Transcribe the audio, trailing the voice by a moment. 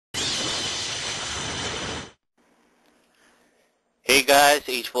Hey guys,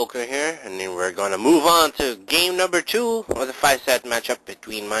 hfolkner here, and then we're gonna move on to game number 2 of the 5-set matchup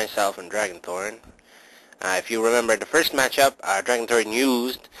between myself and Dragonthorn. If you remember the first matchup, Dragonthorn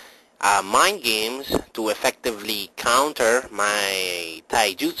used mind games to effectively counter my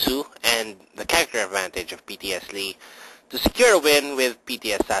taijutsu and the character advantage of PTS Lee to secure a win with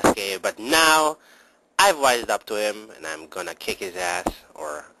PTS Sasuke, but now I've wised up to him and I'm gonna kick his ass,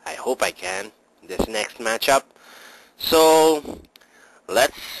 or I hope I can, this next matchup. So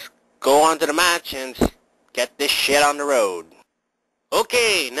let's go on to the match and get this shit on the road.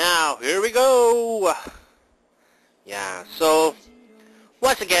 Okay, now here we go. Yeah, so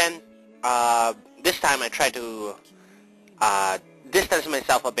once again, this time I try to distance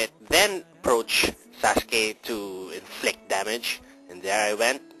myself a bit, then approach Sasuke to inflict damage, and there I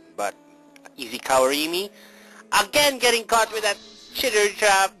went, but easy Kawarimi. Again getting caught with that chitter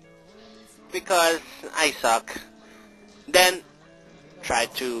trap because I suck. Then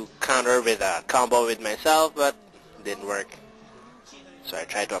tried to counter with a combo with myself, but didn't work. So I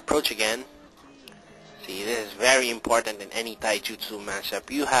tried to approach again. See, this is very important in any taijutsu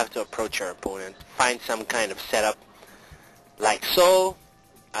matchup. You have to approach your opponent, find some kind of setup, like so,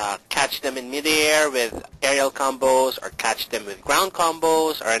 catch them in midair with aerial combos, or catch them with ground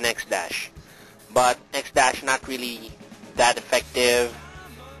combos, or an X-dash. But X-dash not really that effective,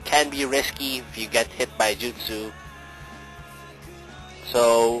 can be risky if you get hit by jutsu.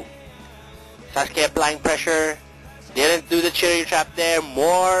 So, Sasuke applying pressure, didn't do the cherry trap there,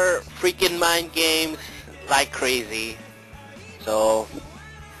 more freaking mind games like crazy. So,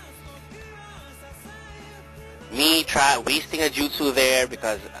 me wasting a jutsu there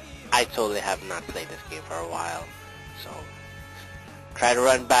because I totally have not played this game for a while. So, try to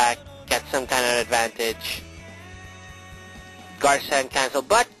run back, get some kind of advantage, guard send cancel,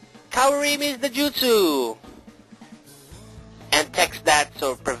 but Kawarimi is the jutsu! And text that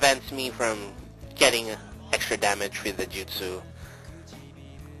so it prevents me from getting extra damage with the jutsu.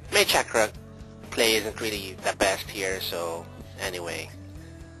 My chakra play isn't really the best here, so anyway.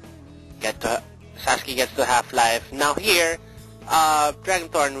 Sasuke gets to half-life. Now here,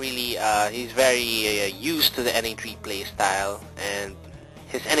 Dragonthorn really, he's very used to the NA3 playstyle, and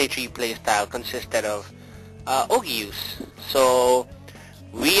his NA3 playstyle consisted of Ogi use. So,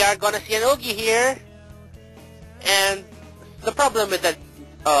 we are gonna see an Ogi here, and the problem with that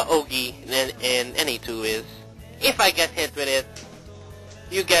Ogi in NA2 is, if I get hit with it,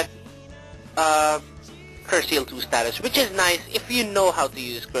 you get Curse Seal 2 status, which is nice if you know how to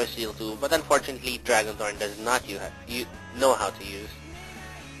use Curse Seal 2, but unfortunately Dragonthorn does not know how to use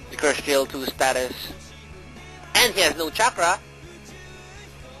the Curse Seal 2 status, and he has no chakra,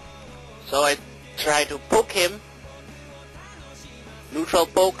 so I try to poke him, neutral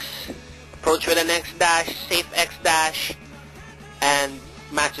pokes, approach with an X-dash, safe X-dash, and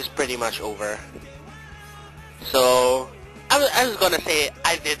match is pretty much over. So I was gonna say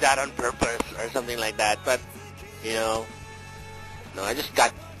I did that on purpose or something like that, but you know, no, I just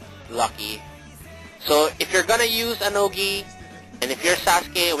got lucky. So if you're gonna use an Ogi, and if you're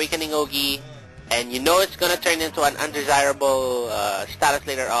Sasuke awakening Ogi, and you know it's gonna turn into an undesirable status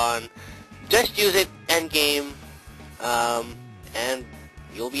later on, just use it endgame, and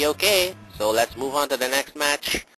you'll be okay. So let's move on to the next match.